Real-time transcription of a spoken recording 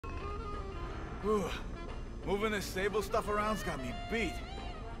Whew. Moving this Sable stuff around's got me beat.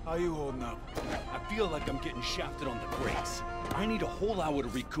 How you holding up? I feel like I'm getting shafted on the brakes. I need a whole hour to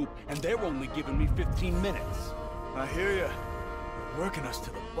recoup, and they're only giving me 15 minutes. I hear ya. You're working us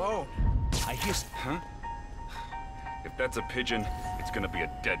to the bone. I hear... Huh? If that's a pigeon, it's gonna be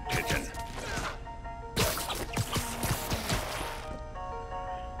a dead pigeon.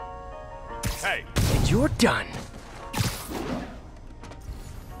 Hey! And you're done.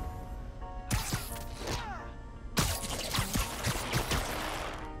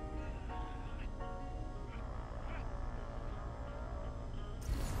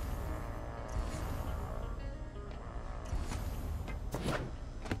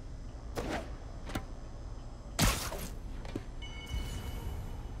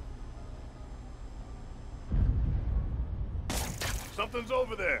 Something's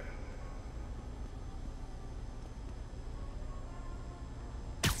over there.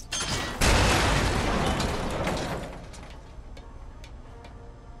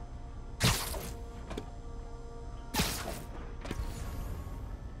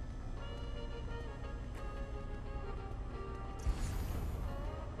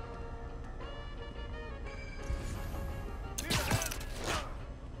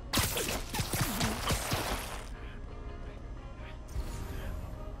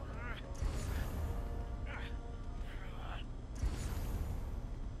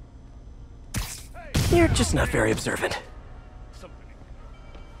 You're just not very observant.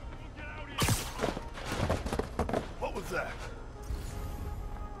 What was that?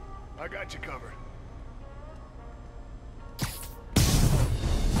 I got you covered.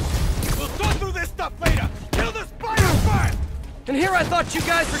 We'll sort through this stuff later! Kill the spider first! And here I thought you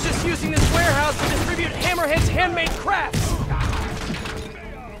guys were just using this warehouse to distribute Hammerhead's handmade crafts!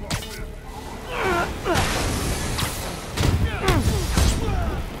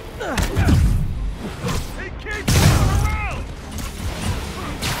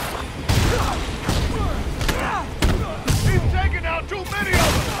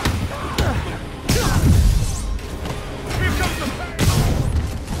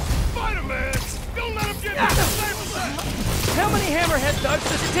 How many Hammerhead thugs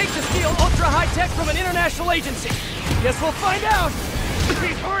does it take to steal ultra-high-tech from an international agency? Guess we'll find out!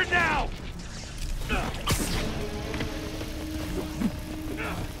 He's hurt now!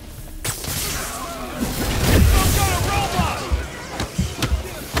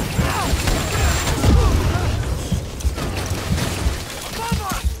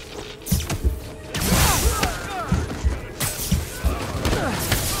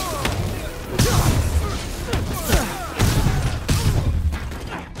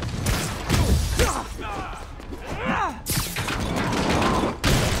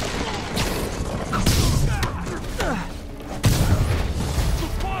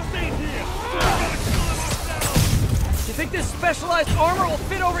 Specialized armor will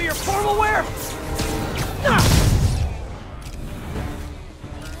fit over your formal wear?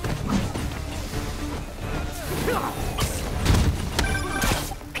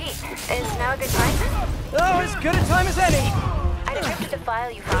 Pete, is now a good time? Oh, as good a time as any. I decrypted the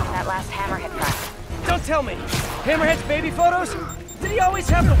file you found in that last Hammerhead front. Don't tell me. Hammerhead's baby photos? Did he always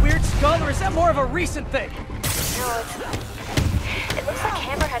have the weird skull, or is that more of a recent thing? No, it looks like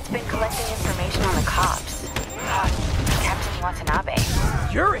Hammerhead's been collecting information on the cops. Captain Watanabe.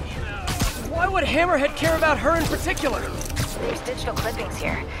 Yuri? Why would Hammerhead care about her in particular? There's digital clippings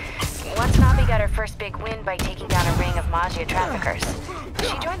here. Watanabe got her first big win by taking down a ring of Magia traffickers.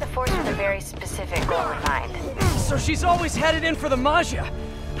 She joined the force with a very specific goal in mind. So she's always had it in for the Magia.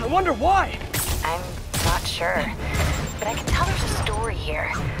 I wonder why. I'm not sure, but I can tell there's a story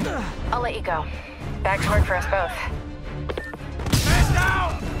here. I'll let you go. Back to work for us both. Man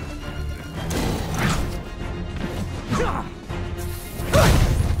down!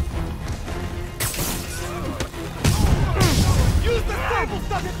 Use the Sable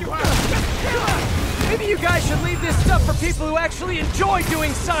stuff if you have! Maybe you guys should leave this stuff for people who actually enjoy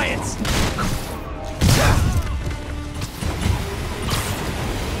doing science!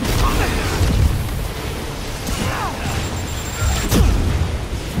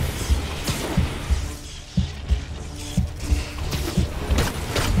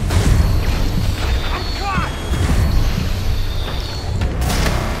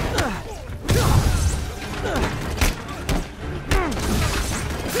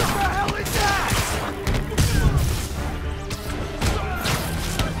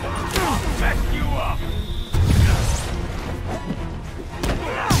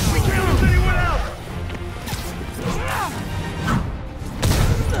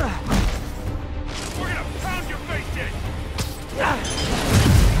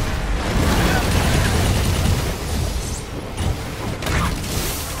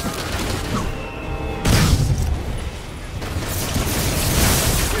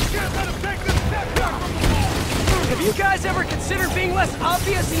 less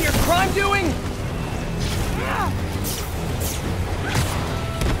obvious in your crime doing?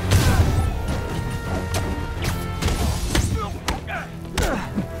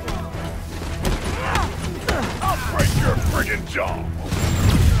 I'll break your friggin' jaw!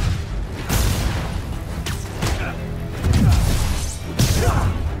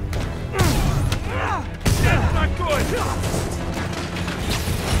 That's not good!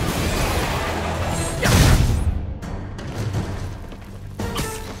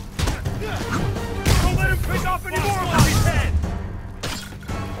 Don't let him pick off any more of his head!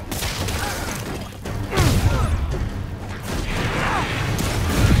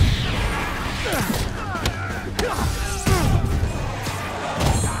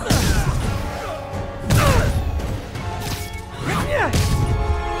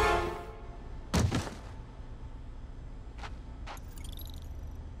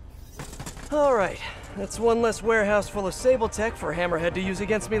 All right, that's one less warehouse full of Sable tech for Hammerhead to use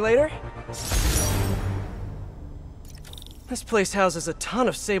against me later. This place houses a ton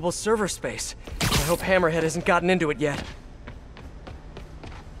of Sable server space. I hope Hammerhead hasn't gotten into it yet.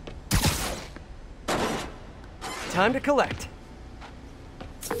 Time to collect.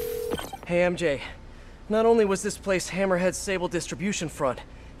 Hey, MJ. Not only was this place Hammerhead's Sable distribution front,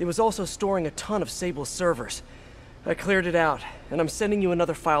 it was also storing a ton of Sable servers. I cleared it out, and I'm sending you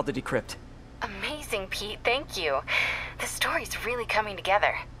another file to decrypt. Amazing, Pete. Thank you. The story's really coming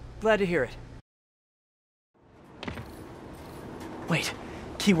together. Glad to hear it. Wait,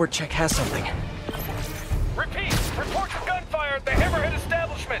 keyword check has something. Repeat! Reports of gunfire at the Hammerhead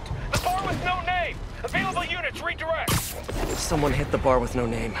establishment! The bar with no name! Available units redirect! Someone hit the bar with no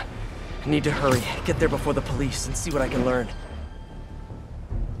name. I need to hurry, get there before the police, and see what I can learn.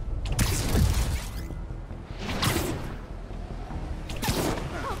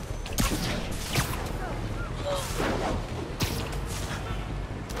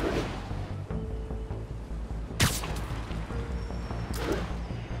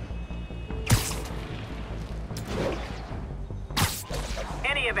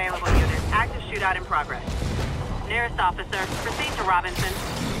 Any available unit. Active shootout in progress. Nearest officer, proceed to Robinson.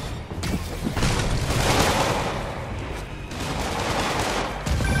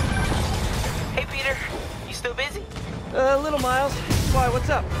 Hey, Peter. You still busy? Little Miles. Why, what's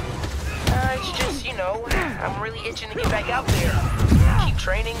up? It's just, you know, I'm really itching to get back out there. Keep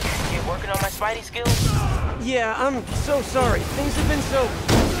training, keep working on my spidey skills. Yeah, I'm so sorry. Things have been so...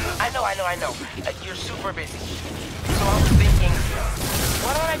 I know. You're super busy. So I was thinking,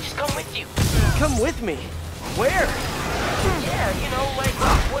 why don't I just come with you? Come with me? Where? Yeah, you know, like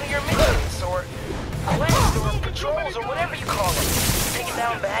one of your missions, or quests, or patrols, or whatever you call them. Taking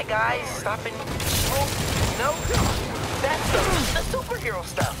down bad guys, stopping people, you know? That stuff, the superhero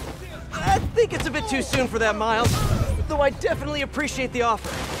stuff. I think it's a bit too soon for that, Miles. Though I definitely appreciate the offer.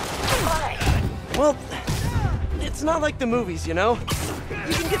 Why? Well, it's not like the movies, you know?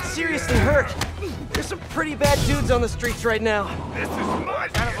 You can get seriously hurt. There's some pretty bad dudes on the streets right now. This is my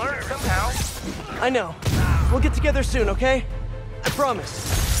Gotta learn somehow. I know. We'll get together soon, okay? I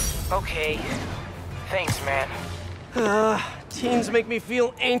promise. Okay. Thanks, man. Teens make me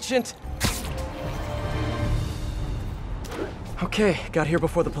feel ancient. Okay, got here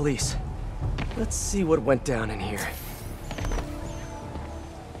before the police. Let's see what went down in here.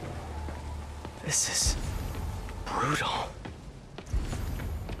 This is brutal.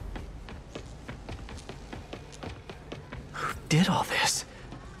 Who did all this?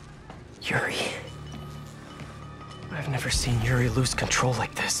 Yuri. I've never seen Yuri lose control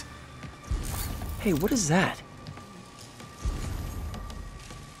like this. Hey, what is that?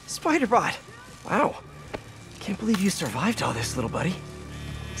 Spider-Bot! Wow. Can't believe you survived all this, little buddy.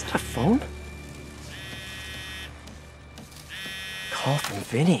 Is that a phone? Call from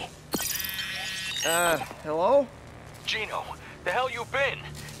Vinny. Hello? Gino, the hell you been?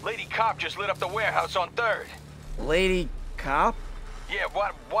 Lady Cop just lit up the warehouse on 3rd. Lady Cop? Yeah,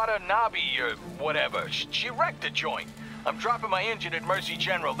 Watanabe or whatever. She wrecked the joint. I'm dropping my engine at Mercy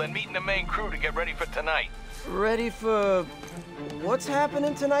General, then meeting the main crew to get ready for tonight. Ready for... what's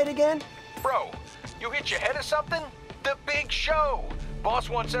happening tonight again? Bro, you hit your head or something? The big show! Boss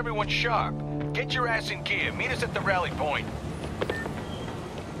wants everyone sharp. Get your ass in gear. Meet us at the rally point.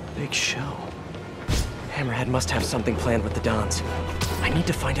 Big show. Hammerhead must have something planned with the Dons. I need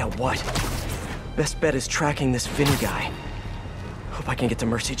to find out what. Best bet is tracking this Vinny guy. Hope I can get to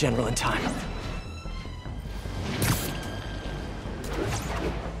Mercy General in time.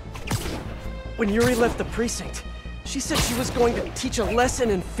 When Yuri left the precinct, she said she was going to teach a lesson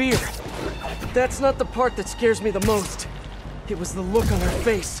in fear. But that's not the part that scares me the most. It was the look on her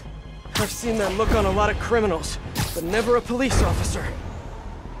face. I've seen that look on a lot of criminals. but never a police officer.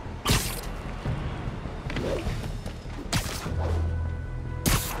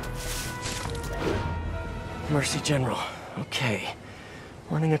 Mercy General. Okay.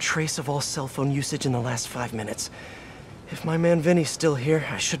 Running a trace of all cell phone usage in the last 5 minutes. If my man Vinny's still here,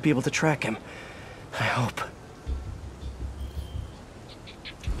 I should be able to track him. I hope.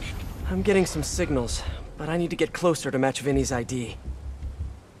 I'm getting some signals, but I need to get closer to match Vinny's ID.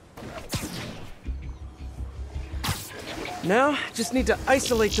 Now, just need to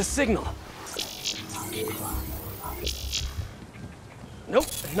isolate the signal. Nope,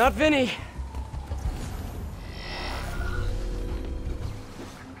 not Vinny.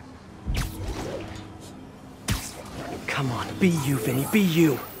 Come on, be you, Vinny, be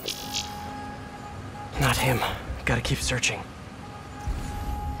you. Not him. Gotta keep searching.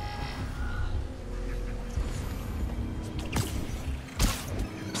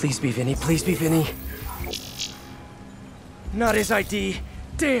 Please be Vinny, please be Vinny. Not his ID.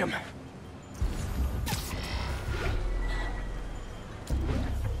 Damn.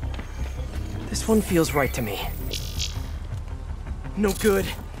 This one feels right to me. No good.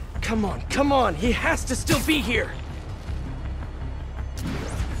 Come on, come on. He has to still be here.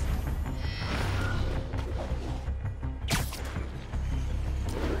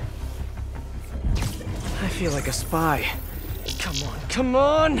 I feel like a spy. Come on, come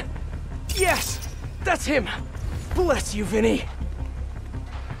on! Yes! That's him! Bless you, Vinny!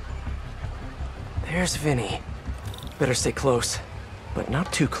 There's Vinny. Better stay close, but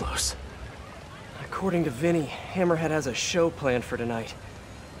not too close. According to Vinny, Hammerhead has a show planned for tonight.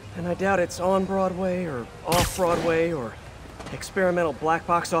 And I doubt it's on Broadway, or off Broadway, or experimental black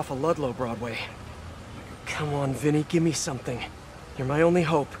box off of Ludlow Broadway. Come on, Vinny, give me something. You're my only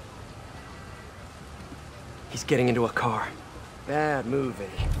hope. He's getting into a car. Bad move,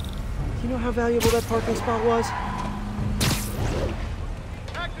 Vinny. Do you know how valuable that parking spot was?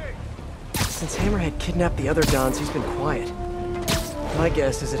 Since Hammerhead kidnapped the other Dons, he's been quiet. My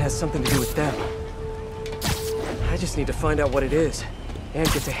guess is it has something to do with them. I just need to find out what it is, and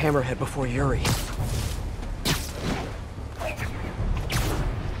get to Hammerhead before Yuri.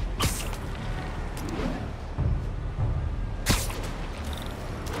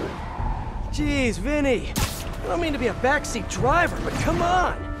 Jeez, Vinny! I don't mean to be a backseat driver, but come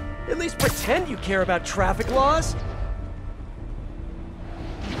on! At least pretend you care about traffic laws!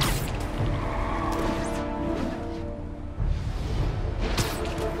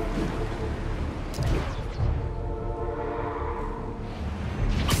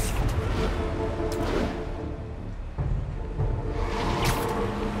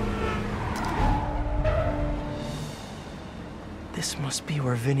 This must be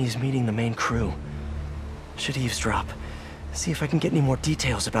where Vinny's meeting the main crew. Should eavesdrop. See if I can get any more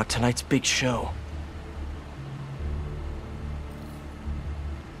details about tonight's big show.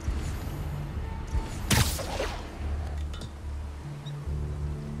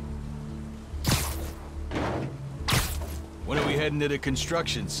 When are we heading to the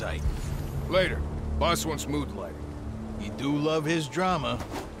construction site? Later. Boss wants mood lighting. You do love his drama.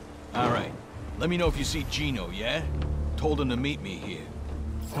 All right. Let me know if you see Gino, yeah? Told him to meet me here.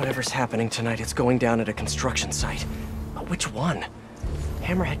 Whatever's happening tonight, it's going down at a construction site. But which one?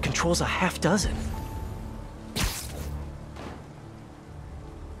 Hammerhead controls a half-dozen.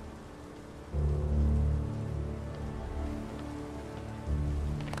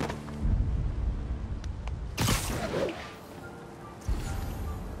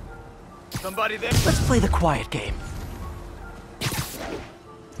 Somebody there? Let's play the quiet game.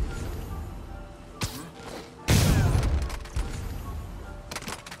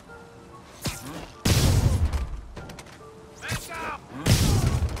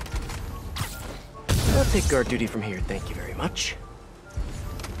 I'll take guard duty from here, thank you very much.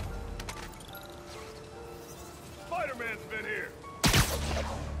 Spider-Man's been here.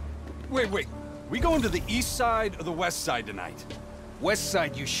 Wait. We going to the east side or the west side tonight? West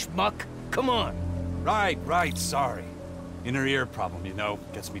side, you schmuck. Come on. Right, sorry. Inner ear problem, you know,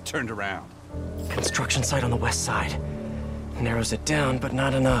 gets me turned around. Construction site on the west side. Narrows it down, but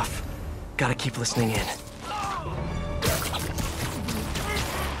not enough. Gotta keep listening in.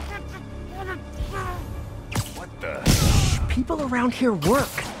 People around here work.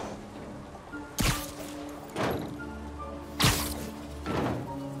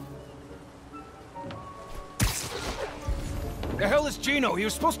 The hell is Gino? He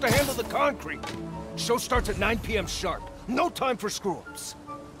was supposed to handle the concrete. Show starts at 9 p.m. sharp. No time for screw-ups.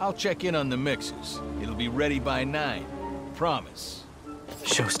 I'll check in on the mixers. It'll be ready by 9. Promise.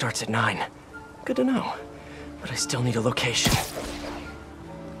 Show starts at 9. Good to know. But I still need a location.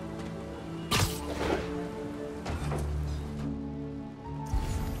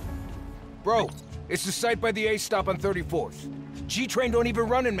 Bro, it's the site by the A stop on 34th. G-Train don't even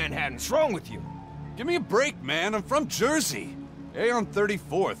run in Manhattan. What's wrong with you? Give me a break, man. I'm from Jersey. A on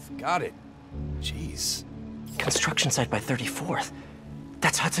 34th. Got it. Jeez. Construction site by 34th.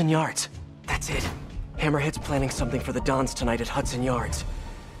 That's Hudson Yards. That's it. Hammerhead's planning something for the Dons tonight at Hudson Yards.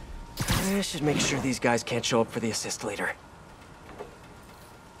 I should make sure these guys can't show up for the assist later.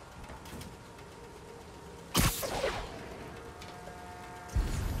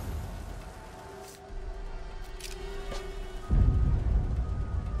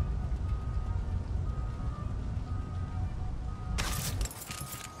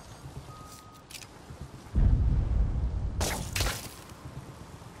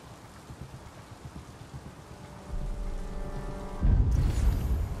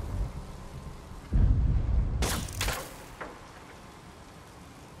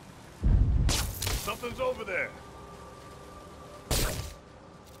 Something's over there.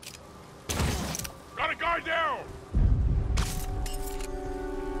 Got a guy down!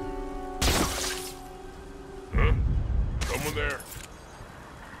 Huh? Someone there?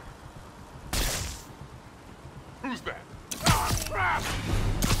 Who's that? Ah, crap!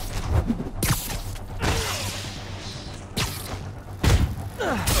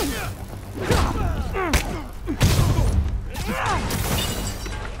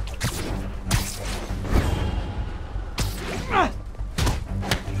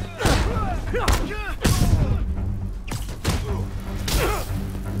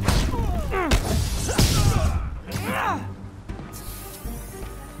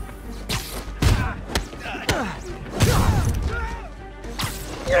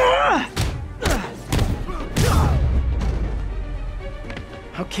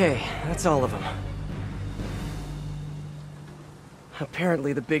 Okay, that's all of them.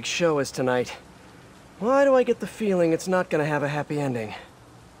 Apparently the big show is tonight. Why do I get the feeling it's not gonna have a happy ending?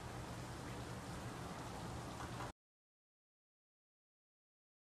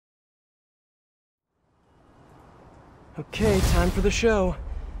 Okay, time for the show.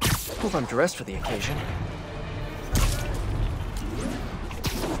 Hope I'm dressed for the occasion.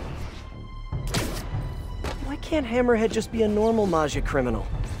 Why can't Hammerhead just be a normal Maggia criminal?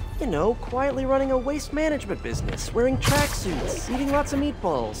 You know, quietly running a waste management business, wearing tracksuits, eating lots of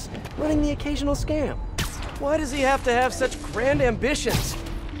meatballs, running the occasional scam. Why does he have to have such grand ambitions?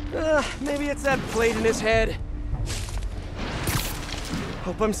 Maybe it's that plate in his head.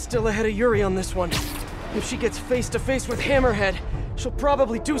 Hope I'm still ahead of Yuri on this one. If she gets face to face with Hammerhead, she'll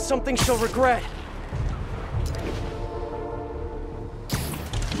probably do something she'll regret.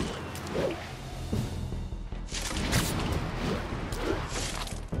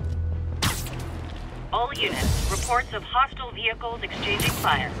 All units, reports of hostile vehicles exchanging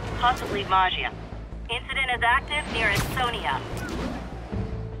fire, possibly Maggia. Incident is active near Estonia.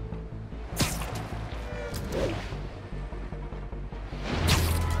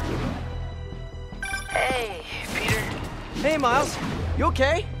 Hey, Peter. Hey, Miles. You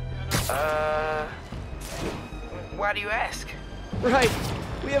okay? Why do you ask? Right.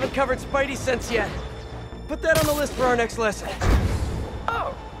 We haven't covered Spidey sense yet. Put that on the list for our next lesson.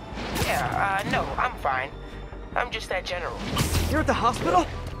 Oh. Yeah, no, I'm fine. I'm just that general. You're at the hospital?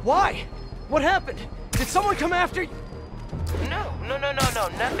 Why? What happened? Did someone come after you? No,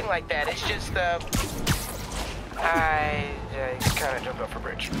 nothing like that. It's just, I kind of jumped off a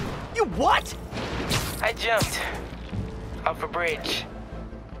bridge. You what? I jumped off a bridge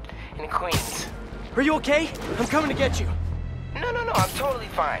in Queens. Are you okay? I'm coming to get you. No, I'm totally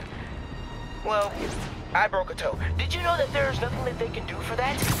fine. Well, I broke a toe. Did you know that there's nothing that they can do for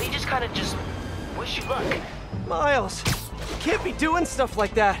that? They just kind of just wish you luck. Miles, you can't be doing stuff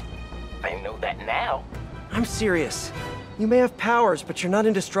like that. I know that now. I'm serious. You may have powers, but you're not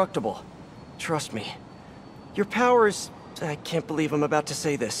indestructible. Trust me. Your powers, I can't believe I'm about to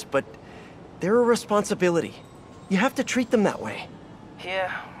say this, but they're a responsibility. You have to treat them that way.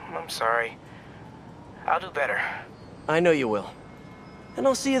 Yeah, I'm sorry. I'll do better. I know you will. And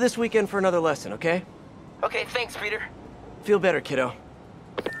I'll see you this weekend for another lesson, okay? Okay, thanks, Peter. Feel better, kiddo.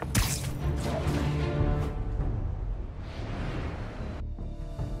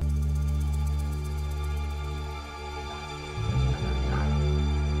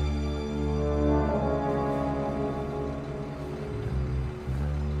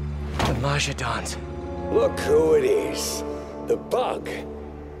 The Maggia Dons. Look who it is. The Bug.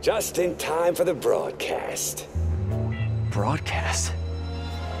 Just in time for the broadcast. Broadcast?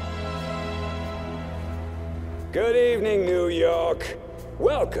 Good evening, New York.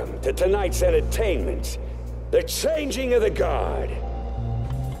 Welcome to tonight's entertainment. The Changing of the Guard.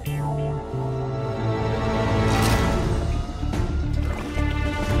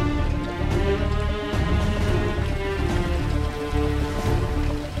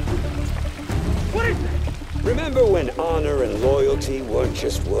 honor and loyalty weren't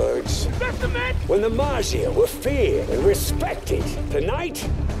just words. When the Maggia were feared and respected. Tonight,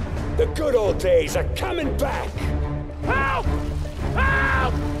 the good old days are coming back. Help!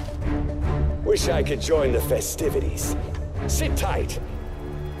 Help! Wish I could join the festivities. Sit tight.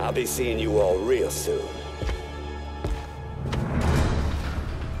 I'll be seeing you all real soon.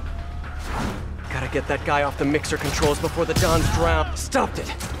 Gotta get that guy off the mixer controls before the Dons drown. Stopped it.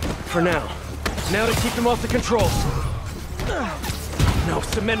 For now. Now to keep him off the controls. No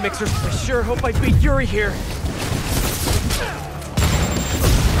cement mixers. I sure hope I beat Yuri here.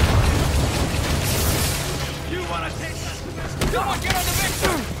 You wanna take this? Come on, get on the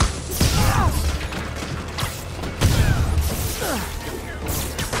mixer!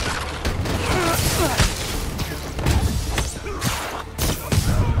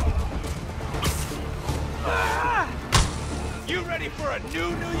 You ready for a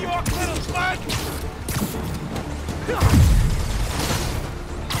new New York little spud?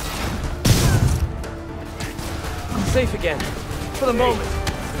 Safe again. For the moment.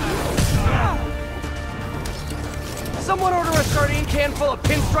 Someone order a sardine can full of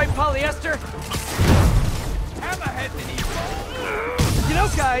pinstripe polyester? Hammerhead and evil. You know,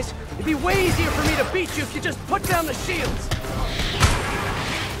 guys, it'd be way easier for me to beat you if you just put down the shields.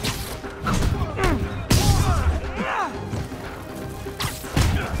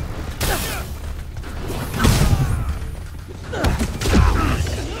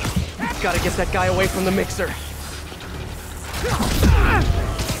 Gotta get that guy away from the mixer.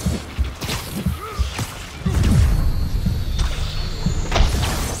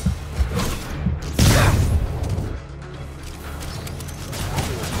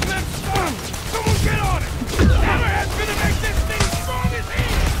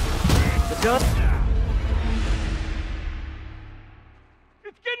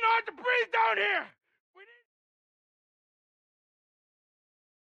 It's getting hard to breathe down here!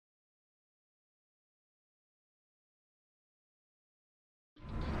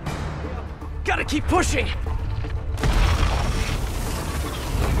 Gotta keep pushing!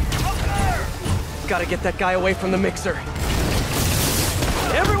 Gotta get that guy away from the mixer.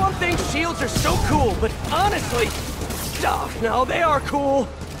 Everyone thinks shields are so cool, but honestly, oh, no, they are cool.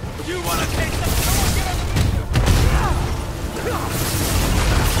 You wanna take them?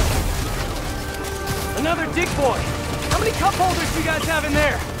 Another dig boy. How many cup holders do you guys have in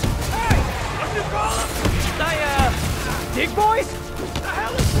there? Hey! What you call them? Dig boys? What the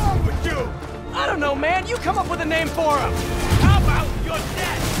hell is wrong with you? I don't know, man. You come up with a name for them. How about you're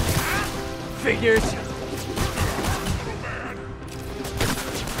dead? Huh? Figures.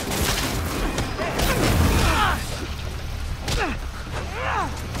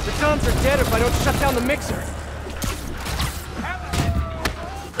 The Dons are dead if I don't shut down the mixer.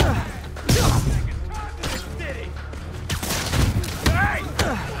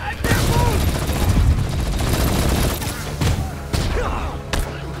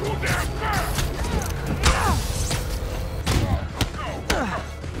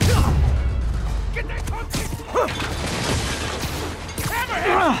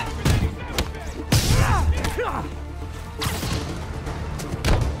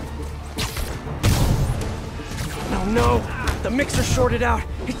 No! The mixer's shorted out.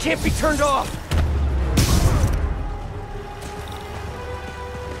 It can't be turned off.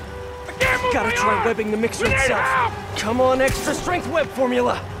 Gotta try webbing the mixer itself. Come on, extra strength web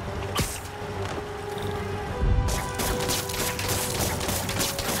formula.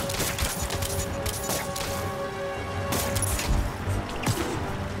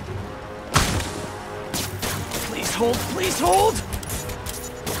 Please hold, please hold!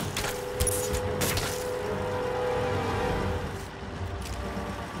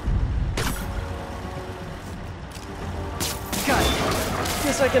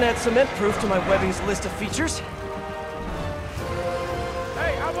 I can add cement proof to my webbing's list of features. Hey,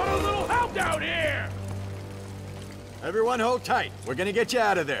 I want a little help down here! Everyone hold tight. We're gonna get you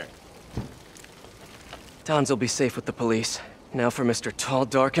out of there. Dons will be safe with the police. Now for Mr. Tall,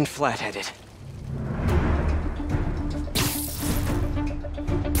 Dark, and Flat-Headed.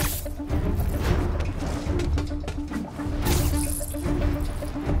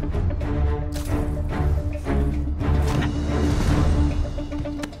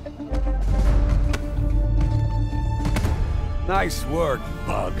 Nice work,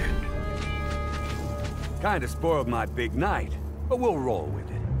 Bug. Kinda spoiled my big night, but we'll roll with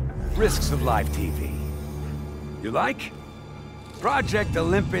it. Risks of live TV. You like? Project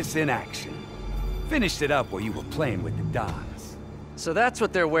Olympus in action. Finished it up while you were playing with the Dons. So that's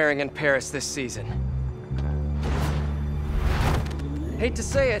what they're wearing in Paris this season. Hate to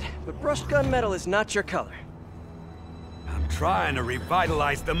say it, but brushed gunmetal is not your color. trying to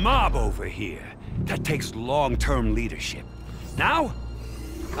revitalize the mob over here. That takes long-term leadership. Now,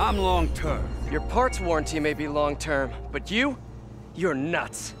 I'm long-term. Your parts warranty may be long-term, but you're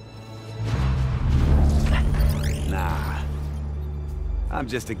nuts. Nah. I'm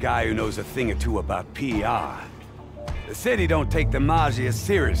just a guy who knows a thing or two about PR. The city don't take the Maggia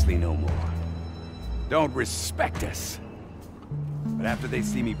seriously no more. Don't respect us. But after they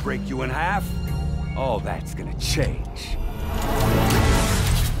see me break you in half, all that's gonna change.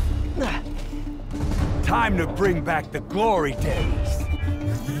 Time to bring back the glory days.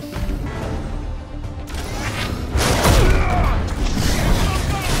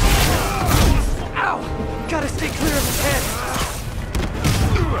 Ow! Gotta stay clear of his head.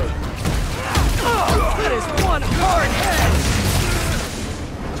 Oh, that is one hard head!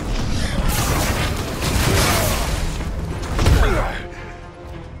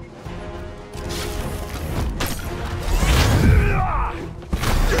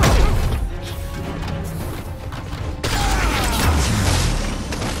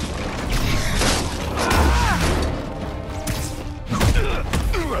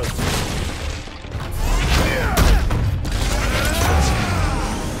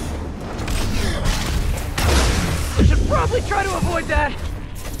 Probably try to avoid that.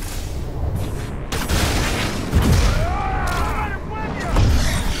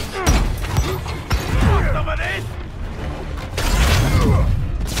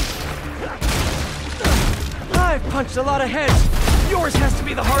 I've punched a lot of heads. Yours has to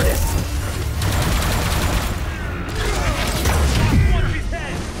be the hardest.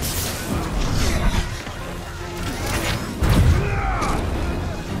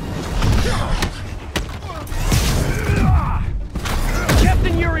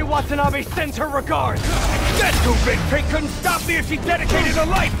 Yuri Watanabe sends her regards! That too big pig couldn't stop me if she dedicated her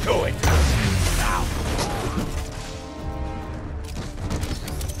life to it! Ow.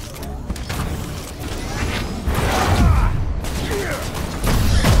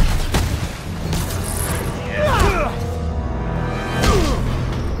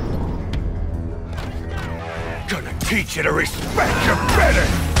 Gonna teach you to respect your better!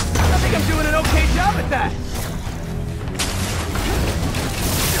 I think I'm doing an okay job at that!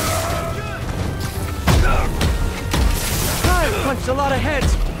 I've punched a lot of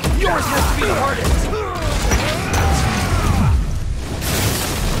heads. Yours has to be the hardest.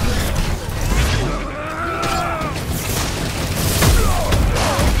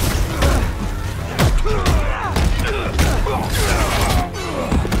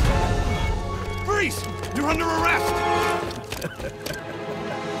 Freeze! You're under arrest!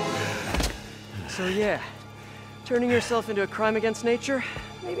 So yeah, turning yourself into a crime against nature,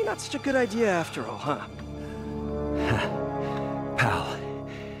 maybe not such a good idea after all, huh? Pal,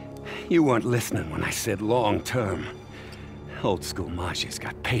 you weren't listening when I said long-term. Old school Maggia's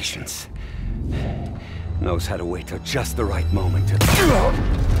got patience. Knows how to wait till just the right moment to...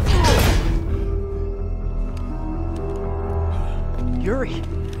 Yuri!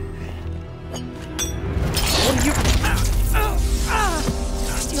 What are you...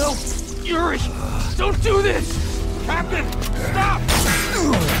 No! Yuri! Don't do this! Captain! Stop!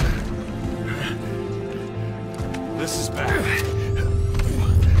 This is bad.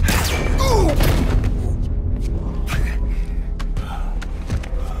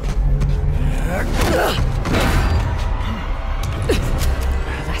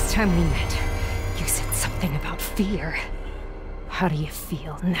 Last time we met, you said something about fear. How do you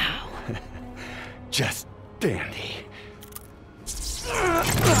feel now? Just dandy.